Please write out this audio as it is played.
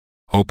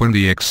Open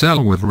the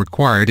Excel with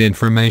required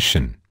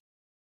information.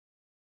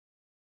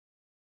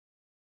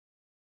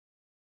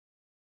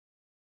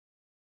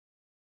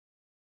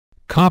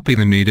 Copy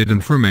the needed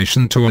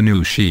information to a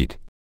new sheet.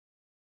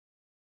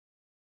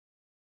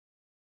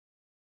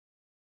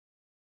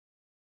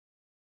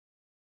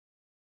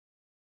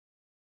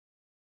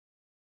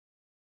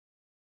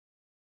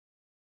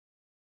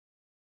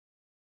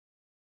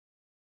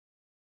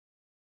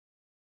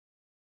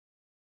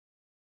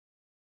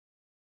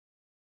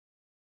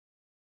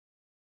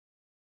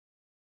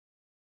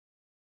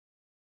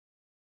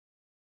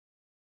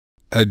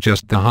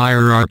 Adjust the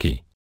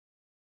hierarchy.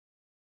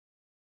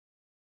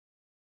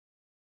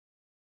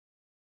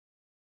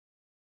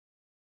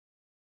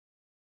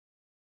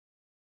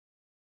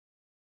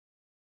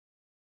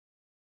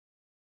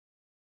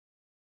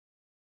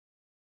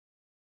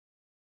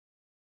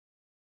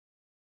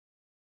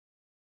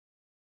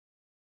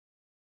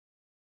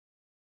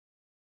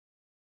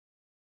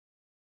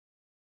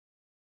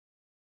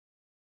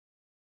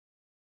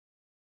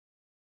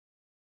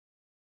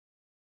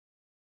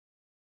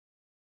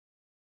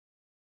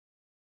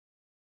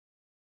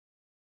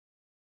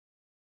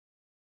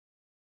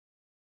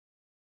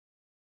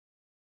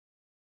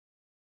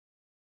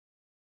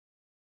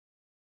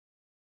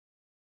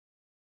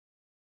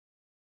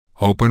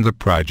 Open the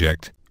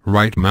project,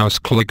 right-mouse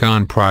click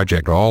on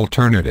Project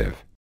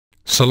Alternative.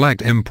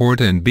 Select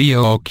Import in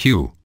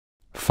BoQ.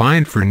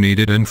 Find for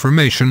needed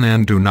information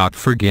and do not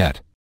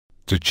forget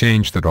to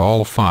change that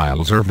all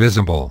files are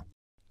visible.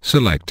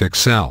 Select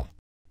Excel.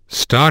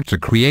 Start to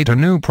create a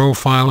new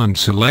profile and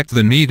select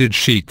the needed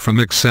sheet from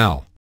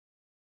Excel.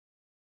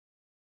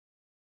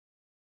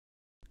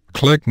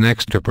 Click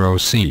Next to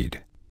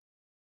proceed.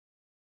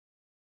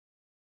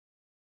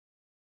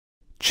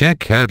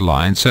 Check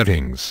Headline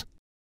Settings.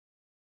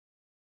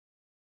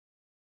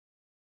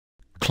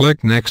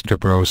 Click Next to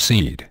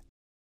proceed.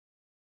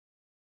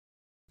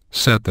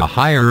 Set the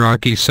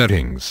hierarchy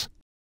settings.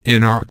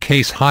 In our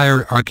case,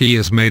 hierarchy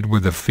is made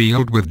with a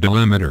field with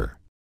delimiter.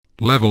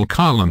 Level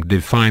column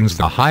defines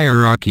the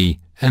hierarchy,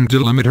 and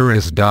delimiter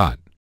is dot.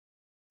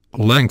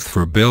 Length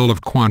for bill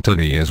of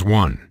quantity is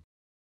 1.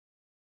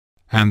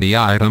 And the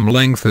item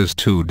length is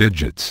 2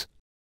 digits.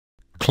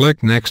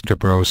 Click Next to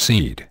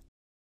proceed.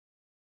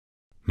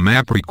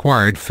 Map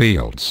required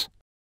fields.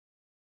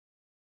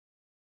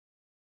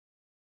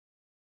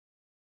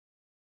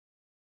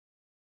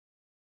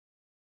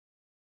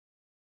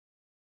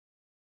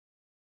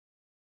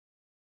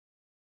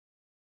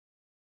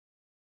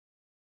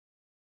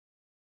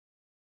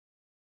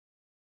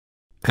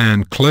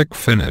 And click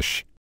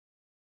Finish.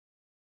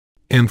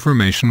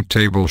 Information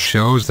table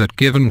shows that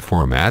given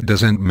format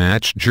doesn't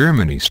match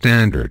Germany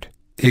standard.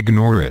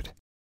 Ignore it.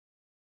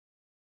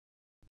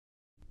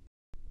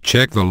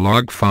 Check the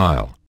log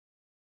file.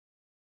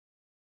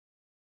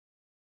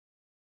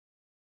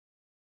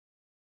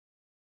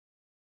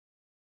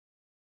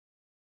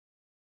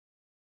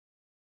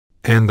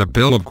 And the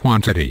bill of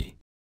quantity.